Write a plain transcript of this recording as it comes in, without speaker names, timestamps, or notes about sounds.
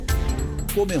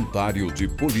Comentário de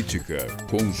política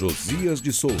com Josias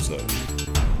de Souza.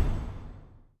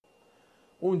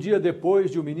 Um dia depois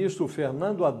de o ministro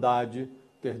Fernando Haddad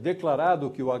ter declarado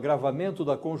que o agravamento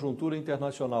da conjuntura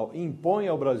internacional impõe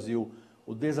ao Brasil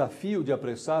o desafio de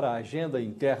apressar a agenda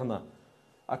interna,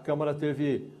 a Câmara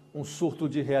teve um surto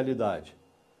de realidade.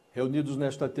 Reunidos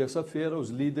nesta terça-feira, os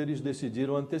líderes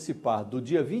decidiram antecipar do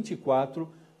dia 24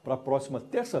 para a próxima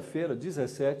terça-feira,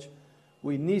 17,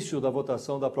 o início da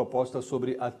votação da proposta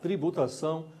sobre a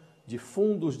tributação de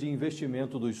fundos de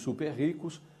investimento dos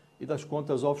super-ricos e das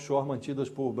contas offshore mantidas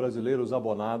por brasileiros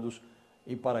abonados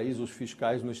em paraísos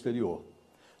fiscais no exterior.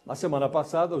 Na semana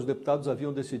passada, os deputados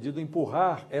haviam decidido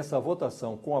empurrar essa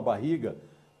votação com a barriga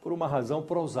por uma razão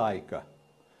prosaica.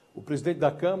 O presidente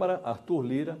da Câmara, Arthur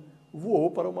Lira, voou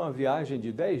para uma viagem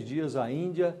de 10 dias à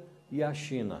Índia e à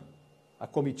China. A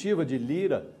comitiva de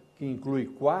Lira, que inclui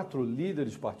 4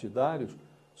 líderes partidários,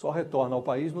 só retorna ao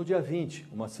país no dia 20,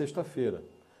 uma sexta-feira.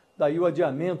 Daí o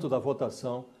adiamento da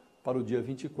votação para o dia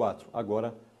 24,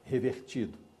 agora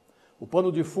revertido. O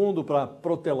pano de fundo para a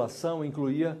protelação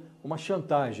incluía uma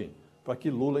chantagem para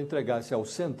que Lula entregasse ao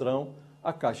Centrão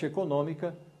a Caixa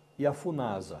Econômica e a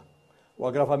Funasa. O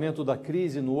agravamento da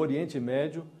crise no Oriente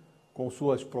Médio, com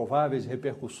suas prováveis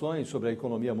repercussões sobre a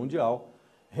economia mundial,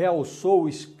 realçou o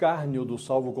escárnio do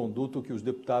salvo-conduto que os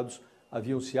deputados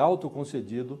haviam se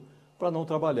autoconcedido para não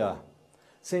trabalhar.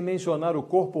 Sem mencionar o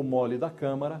corpo mole da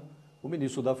Câmara, o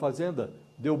ministro da Fazenda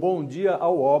deu bom dia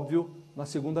ao óbvio na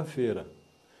segunda-feira.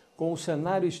 Com o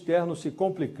cenário externo se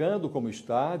complicando como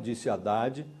está, disse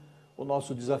Haddad, o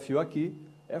nosso desafio aqui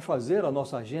é fazer a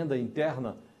nossa agenda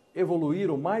interna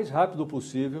evoluir o mais rápido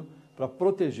possível para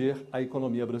proteger a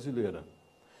economia brasileira.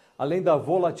 Além da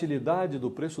volatilidade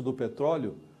do preço do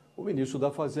petróleo, o ministro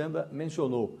da Fazenda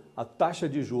mencionou a taxa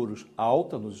de juros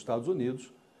alta nos Estados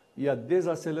Unidos e a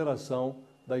desaceleração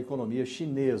da economia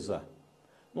chinesa.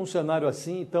 Num cenário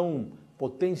assim tão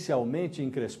potencialmente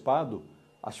encrespado,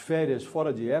 as férias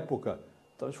fora de época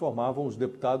transformavam os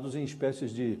deputados em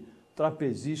espécies de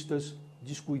trapezistas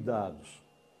descuidados.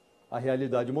 A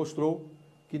realidade mostrou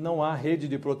que não há rede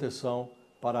de proteção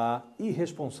para a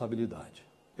irresponsabilidade.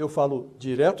 Eu falo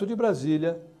direto de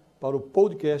Brasília para o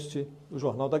podcast do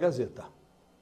Jornal da Gazeta.